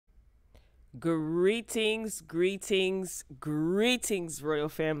Greetings, greetings, greetings, royal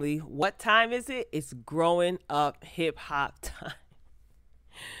family. What time is it? It's growing up hip hop time.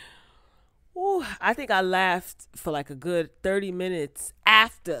 Ooh, I think I laughed for like a good 30 minutes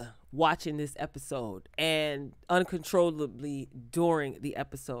after watching this episode and uncontrollably during the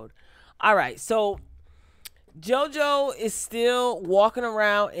episode. All right, so JoJo is still walking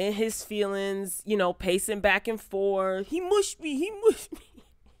around in his feelings, pacing back and forth. He mushed me, he mushed me.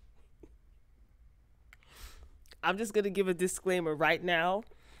 I'm just going to give a disclaimer right now.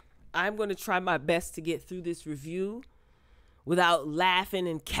 I'm going to try my best to get through this review without laughing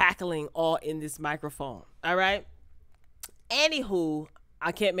and cackling all in this microphone. All right? Anywho,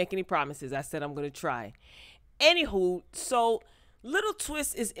 I can't make any promises. I said I'm going to try. Anywho, so Little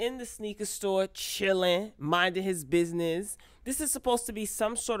Twist is in the sneaker store chilling, minding his business. This is supposed to be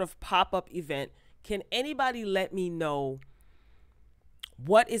some sort of pop-up event. Can anybody let me know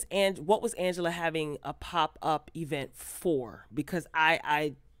what was Angela having a pop-up event for? Because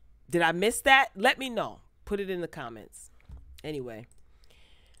did I miss that? Let me know. Put it in the comments. Anyway,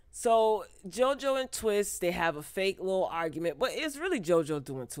 so JoJo and Twist, they have a fake little argument, but it's really JoJo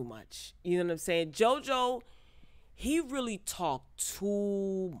doing too much. You know what I'm saying? JoJo, he really talked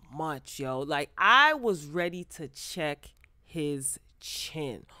too much, yo. Like, I was ready to check his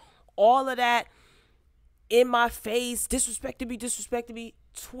chin. All of that in my face, disrespected me.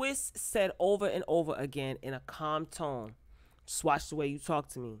 Twist said over and over again in a calm tone, just watch the way you talk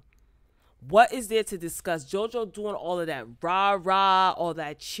to me. What is there to discuss? JoJo doing all of that rah-rah, all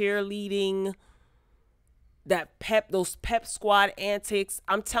that cheerleading, those pep squad antics.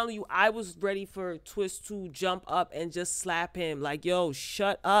 I'm telling you, I was ready for Twist to jump up and just slap him. Like, yo,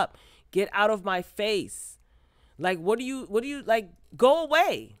 shut up. Get out of my face. Like, what do you, like, go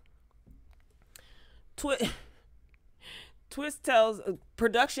away. Twist tells,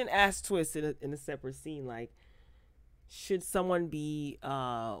 production asks Twist in a separate scene, like, should someone be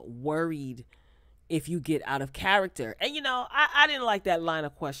worried if you get out of character? And, I didn't like that line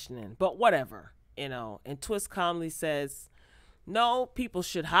of questioning, but whatever, And Twist calmly says, no, people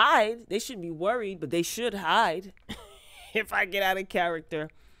should hide. They shouldn't be worried, but they should hide if I get out of character.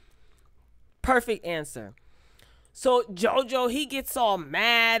 Perfect answer. So JoJo, he gets all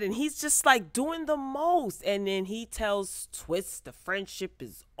mad and he's just like doing the most. And then he tells Twist the friendship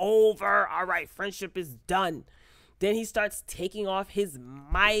is over. All right, friendship is done. Then he starts taking off his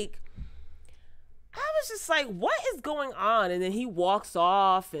mic. I was just like, what is going on? And then he walks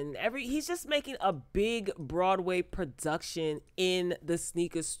off and he's just making a big Broadway production in the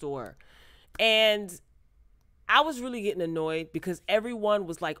sneaker store. And I was really getting annoyed because everyone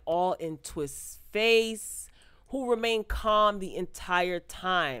was like all in Twist's face, who remained calm the entire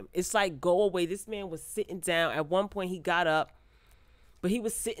time. It's like, go away. This man was sitting down. At one point, he got up, but he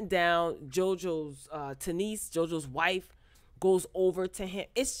was sitting down. JoJo's wife, goes over to him.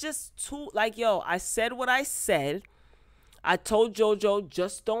 It's just too, like, yo, I said what I said. I told JoJo,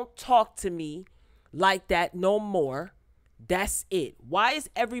 just don't talk to me like that no more. That's it. Why is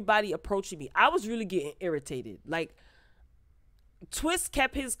everybody approaching me? I was really getting irritated. Like, Twist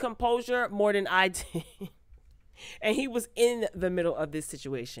kept his composure more than I did. And he was in the middle of this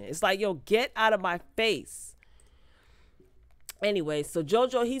situation. It's like, yo, get out of my face. Anyway, so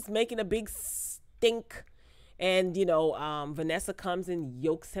JoJo, he's making a big stink. And, Vanessa comes and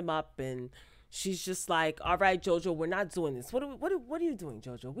yokes him up. And she's just like, all right, JoJo, we're not doing this. What are you doing,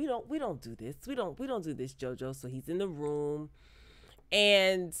 JoJo? We don't do this. We don't do this, JoJo. So he's in the room.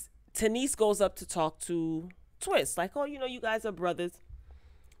 And Tanise goes up to talk to Twist. Like, oh, you guys are brothers.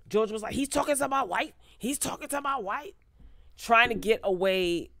 JoJo was like, he's talking to my wife. He's talking to my wife. Trying to get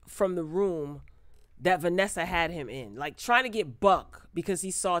away from the room that Vanessa had him in. Like, trying to get Buck because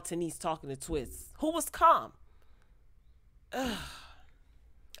he saw Tanise talking to Twist, who was calm. Ugh.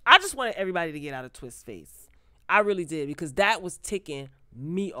 I just wanted everybody to get out of Twist's face. I really did, because that was ticking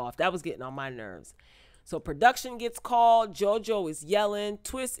me off. That was getting on my nerves. So production gets called. JoJo is yelling.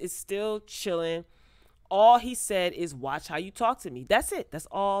 Twist is still chilling. All he said is, watch how you talk to me. That's it. That's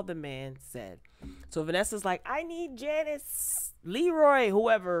all the man said. So Vanessa's like, I need Janice, Leroy,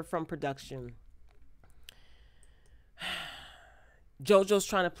 whoever from production. JoJo's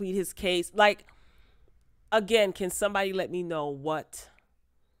trying to plead his case. Like, again, can somebody let me know what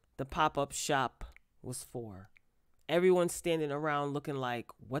the pop-up shop was for? Everyone's standing around looking like,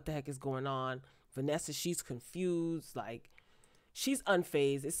 what the heck is going on? Vanessa, she's confused. Like, she's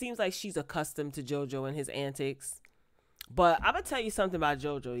unfazed. It seems like she's accustomed to JoJo and his antics. But I'm going to tell you something about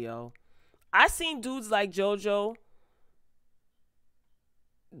JoJo, yo. I seen dudes like JoJo.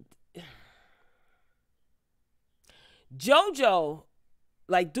 JoJo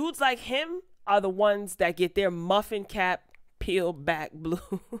Like, dudes like him are the ones that get their muffin cap peeled back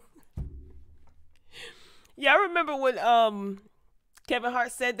blue. Yeah, I remember when Kevin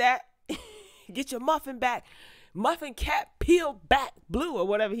Hart said that. Get your muffin cap peeled back blue, or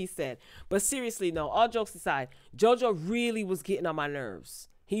whatever he said. But seriously, no, all jokes aside, JoJo really was getting on my nerves.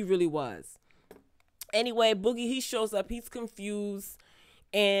 He really was. Anyway, Boogie, he shows up. He's confused,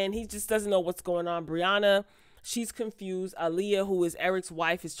 and he just doesn't know what's going on. Brianna, she's confused. Aaliyah, who is Eric's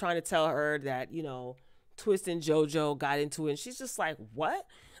wife, is trying to tell her that, you know, Twist and JoJo got into it. And she's just like, what?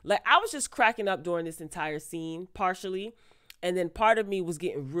 Like, I was just cracking up during this entire scene, partially. And then part of me was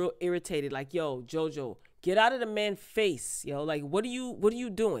getting real irritated. Like, yo, JoJo, get out of the man's face, yo. Like, what are you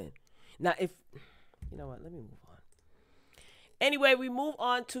doing? Now, if, you know what, let me move on. Anyway, we move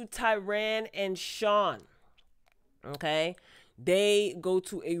on to Tyran and Sean. Okay. They go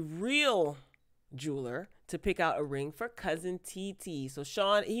to a real jeweler to pick out a ring for cousin TT. So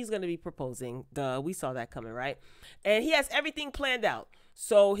Sean, he's going to be proposing. We saw that coming, right? And he has everything planned out.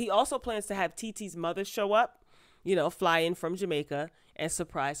 So he also plans to have TT's mother show up, you know, fly in from Jamaica and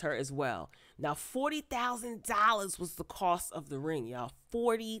surprise her as well. Now, $40,000 was the cost of the ring, y'all.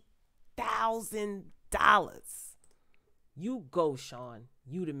 $40,000. You go, Sean.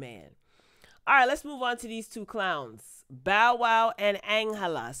 You the man. All right, let's move on to these two clowns, Bow Wow and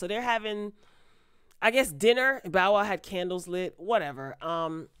Angela. So they're having, I guess, dinner. Bow Wow had candles lit, whatever.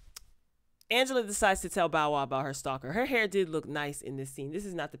 Angela decides to tell Bow Wow about her stalker. Her hair did look nice in this scene. This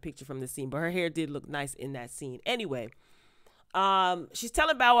is not the picture from the scene, but her hair did look nice in that scene. Anyway, she's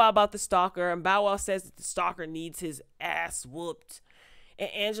telling Bow Wow about the stalker, and Bow Wow says that the stalker needs his ass whooped. And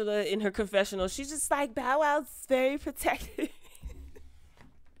Angela, in her confessional, she's just like, Bow Wow's very protective.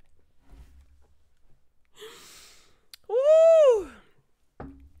 Woo!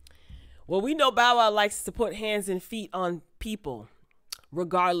 Well, we know Bow Wow likes to put hands and feet on people,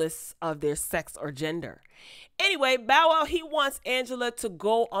 regardless of their sex or gender. Anyway, Bow Wow, he wants Angela to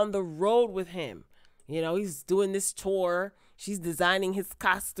go on the road with him. You know, he's doing this tour. She's designing his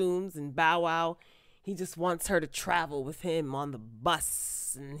costumes, and Bow Wow, he just wants her to travel with him on the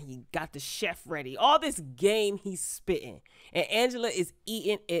bus, and he got the chef ready. All this game he's spitting, and Angela is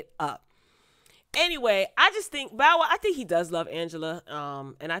eating it up. Anyway, I just think Bow Wow, I think he does love Angela,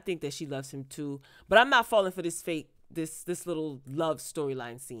 and I think that she loves him too. But I'm not falling for this fake, this little love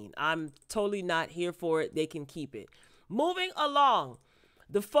storyline scene. I'm totally not here for it. They can keep it. Moving along,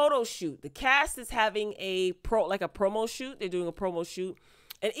 the photo shoot. The cast is having a promo shoot. They're doing a promo shoot,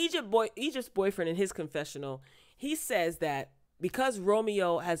 and Egypt's boyfriend, in his confessional, he says that because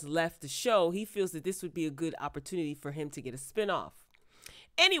Romeo has left the show, he feels that this would be a good opportunity for him to get a spinoff.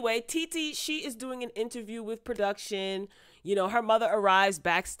 Anyway, TT, she is doing an interview with production. You know, her mother arrives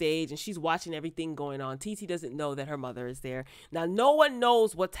backstage and she's watching everything going on. TT doesn't know that her mother is there. Now, no one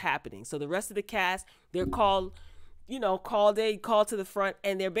knows what's happening. So the rest of the cast, they're called, they call to the front,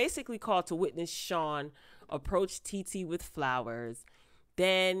 and they're basically called to witness Sean approach TT with flowers.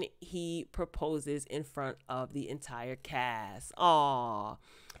 Then he proposes in front of the entire cast. Aww.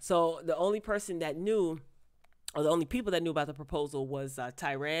 So the only person that knew, or the only people that knew about the proposal, was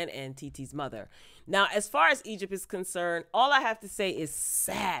Tyran and TT's mother. Now, as far as Egypt is concerned, all I have to say is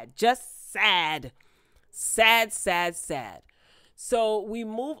sad. Just sad. Sad, sad, sad. So we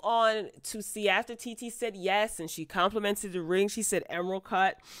move on to see after TT said yes, and she complimented the ring. She said, emerald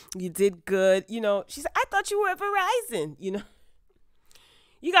cut, you did good. You know, she said, I thought you were at Verizon. You know,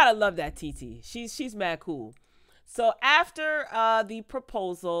 you got to love that TT. She's mad cool. So after the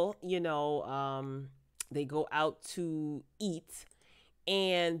proposal, they go out to eat,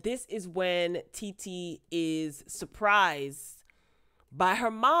 and this is when TT is surprised by her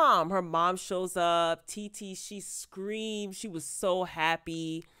mom. Her mom shows up. TT, she screamed. She was so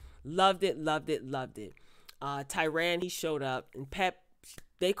happy. Loved it, loved it, loved it. Tyran, he showed up, and Pep,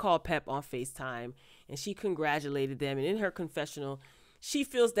 they called Pep on FaceTime, and she congratulated them. And in her confessional, she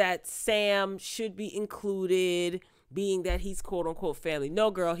feels that Sam should be included, being that he's quote unquote family. No,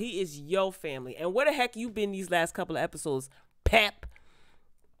 girl, he is your family. And where the heck you been these last couple of episodes, Pep?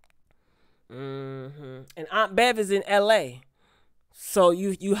 And Aunt Bev is in LA. So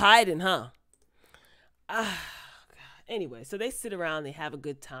you hiding, huh? Anyway, so they sit around, they have a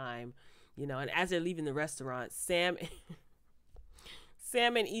good time, and as they're leaving the restaurant, Sam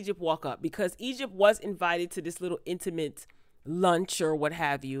and Egypt walk up, because Egypt was invited to this little intimate lunch or what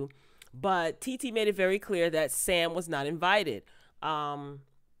have you. But TT made it very clear that Sam was not invited. Tyran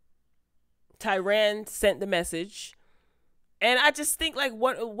sent the message. And I just think, like,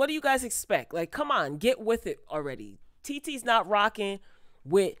 what do you guys expect? Like, come on, get with it already. TT's not rocking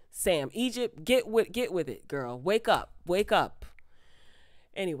with Sam. Egypt, get with it, girl. Wake up. Wake up.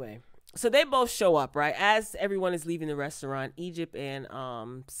 Anyway, so they both show up, right? As everyone is leaving the restaurant, Egypt and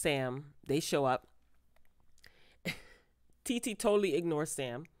Sam, they show up. TT totally ignores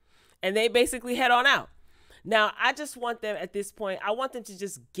Sam, and they basically head on out. Now, I just want them at this point, I want them to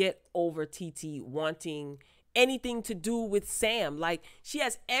just get over TT wanting anything to do with Sam. Like, she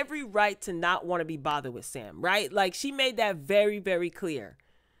has every right to not want to be bothered with Sam, right? Like, she made that very, very clear.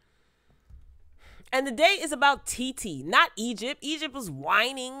 And the day is about TT, not Egypt. Egypt was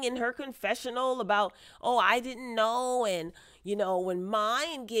whining in her confessional about, oh, I didn't know. And, you know, when my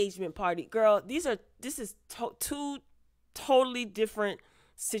engagement party, girl, this is two totally different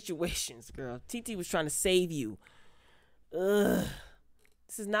situations, girl. TT was trying to save you. Ugh.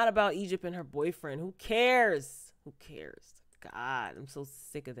 This is not about Egypt and her boyfriend. Who cares? Who cares? God, I'm so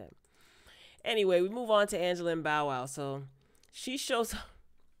sick of them. Anyway, we move on to Angela and Bow Wow. So she shows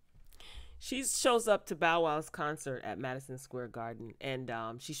up to Bow Wow's concert at Madison Square Garden, and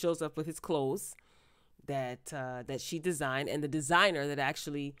she shows up with his clothes that she designed, and the designer that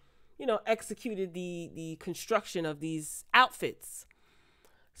actually, you know, executed the construction of these outfits.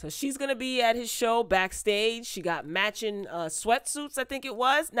 So she's going to be at his show backstage. She got matching sweatsuits, I think it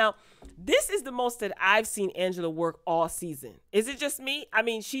was. Now, this is the most that I've seen Angela work all season. Is it just me? I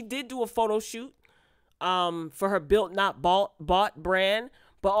mean, she did do a photo shoot for her Built Not Bought brand,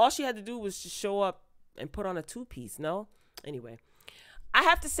 but all she had to do was just show up and put on a two-piece, no? Anyway, I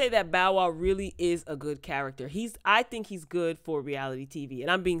have to say that Bow Wow really is a good character. I think he's good for reality TV,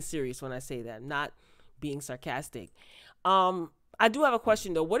 and I'm being serious when I say that. I'm not being sarcastic. I do have a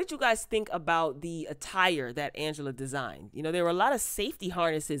question, though. What did you guys think about the attire that Angela designed? You know, there were a lot of safety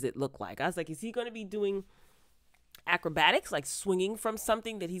harnesses, it looked like. I was like, is he going to be doing acrobatics, like swinging from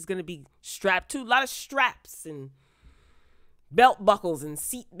something that he's going to be strapped to? A lot of straps and belt buckles and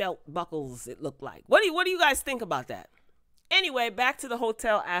seat belt buckles, it looked like. What do you guys think about that? Anyway, back to the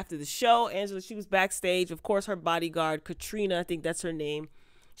hotel after the show. Angela, she was backstage. Of course, her bodyguard, Katrina, I think that's her name.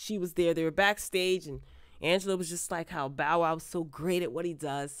 She was there. They were backstage, and Angela was just like how Bow Wow was so great at what he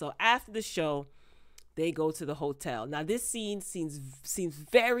does. So after the show, they go to the hotel. Now, this scene seems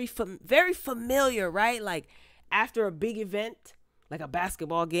very familiar, right? Like after a big event, like a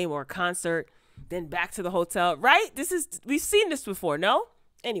basketball game or a concert, then back to the hotel, right? We've seen this before, no?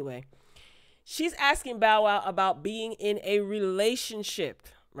 Anyway, she's asking Bow Wow about being in a relationship,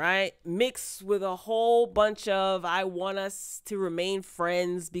 right? Mixed with a whole bunch of, I want us to remain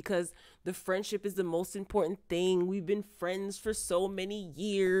friends because the friendship is the most important thing. We've been friends for so many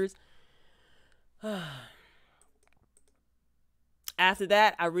years. After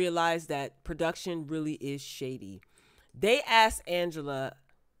that, I realized that production really is shady. They asked Angela,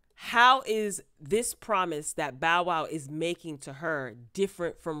 how is this promise that Bow Wow is making to her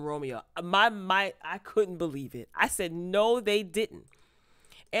different from Romeo? I couldn't believe it. I said, no, they didn't.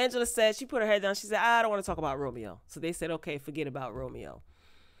 Angela said, she put her head down. She said, I don't want to talk about Romeo. So they said, okay, forget about Romeo.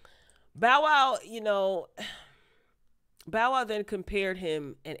 Bow Wow, Bow Wow then compared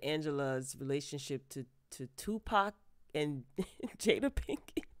him and Angela's relationship to Tupac and Jada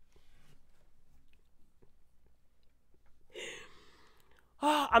Pinkett.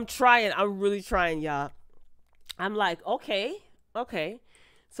 Oh, I'm really trying, y'all. I'm like, okay.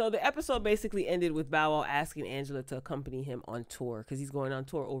 So the episode basically ended with Bow Wow asking Angela to accompany him on tour because he's going on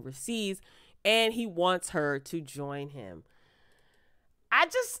tour overseas and he wants her to join him. I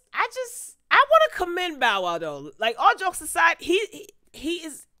want to commend Bow Wow though. Like, all jokes aside,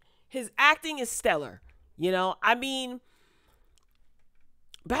 his acting is stellar. You know, I mean,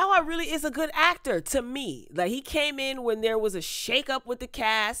 Bow Wow really is a good actor to me. Like, he came in when there was a shakeup with the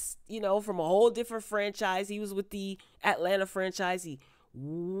cast, from a whole different franchise. He was with the Atlanta franchise. He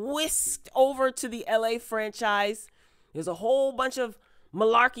whisked over to the LA franchise. There's a whole bunch of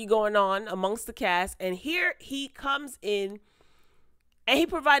malarkey going on amongst the cast. And here he comes in and he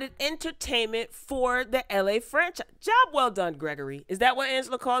provided entertainment for the LA franchise. Job well done, Gregory. Is that what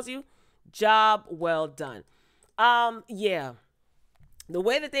Angela calls you? Job well done. Yeah. The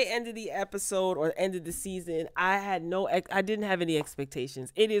way that they ended the episode or ended the season, I didn't have any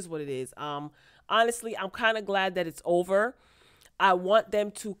expectations. It is what it is. Honestly, I'm kind of glad that it's over. I want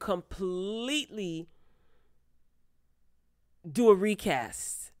them to completely do a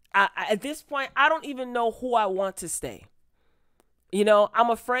recast. At this point, I don't even know who I want to stay. I'm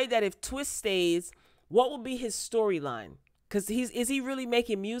afraid that if Twist stays, what will be his storyline? Because is he really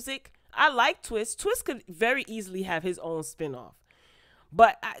making music? I like Twist. Twist could very easily have his own spinoff.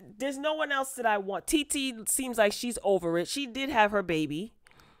 But there's no one else that I want. TT seems like she's over it. She did have her baby.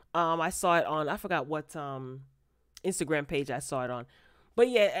 I saw it on, I forgot what Instagram page I saw it on. But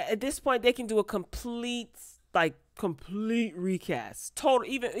yeah, at this point, they can do a complete like complete recast. Total,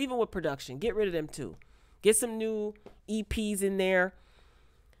 even with production. Get rid of them too. Get some new EPs in there.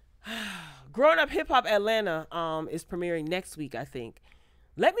 Growing Up Hip Hop Atlanta is premiering next week, I think.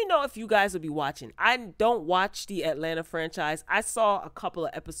 Let me know if you guys will be watching. I don't watch the Atlanta franchise. I saw a couple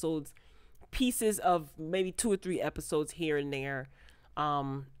of episodes, pieces of maybe 2 or 3 episodes here and there.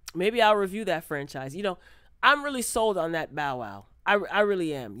 Maybe I'll review that franchise. You know, I'm really sold on that Bow Wow. I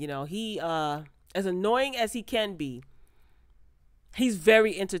really am. You know, he, as annoying as he can be, he's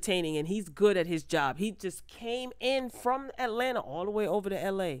very entertaining and he's good at his job. He just came in from Atlanta all the way over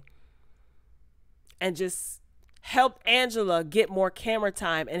to LA and just helped Angela get more camera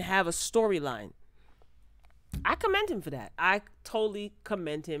time and have a storyline. I commend him for that. I totally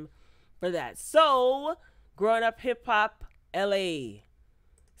commend him for that. So, Growing Up Hip Hop LA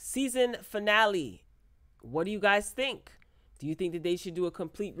season finale. What do you guys think? Do you think that they should do a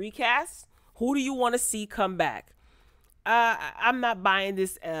complete recast? Who do you want to see come back? I'm not buying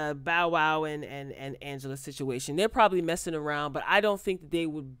this Bow Wow and Angela situation. They're probably messing around, but I don't think that they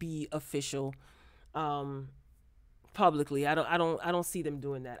would be official publicly. I don't see them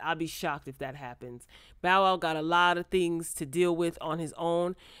doing that. I'll be shocked if that happens. Bow Wow got a lot of things to deal with on his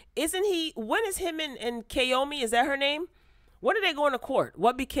own. Isn't he? When is him and Kayomi? Is that her name? When did they go into court?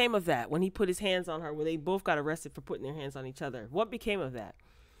 What became of that when he put his hands on her, where they both got arrested for putting their hands on each other? What became of that?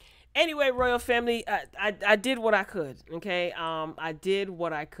 Anyway, Royal Family, I did what I could, okay? I did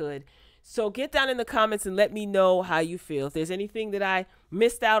what I could. So get down in the comments and let me know how you feel. If there's anything that I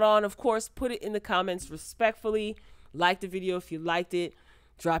missed out on, of course, put it in the comments respectfully. Like the video if you liked it.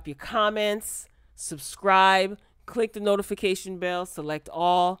 Drop your comments. Subscribe. Click the notification bell. Select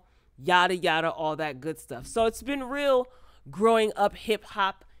all. Yada, yada, all that good stuff. So it's been real Growing Up Hip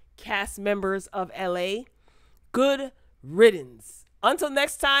Hop cast members of LA. Good riddance. Until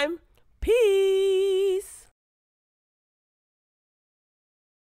next time, peace.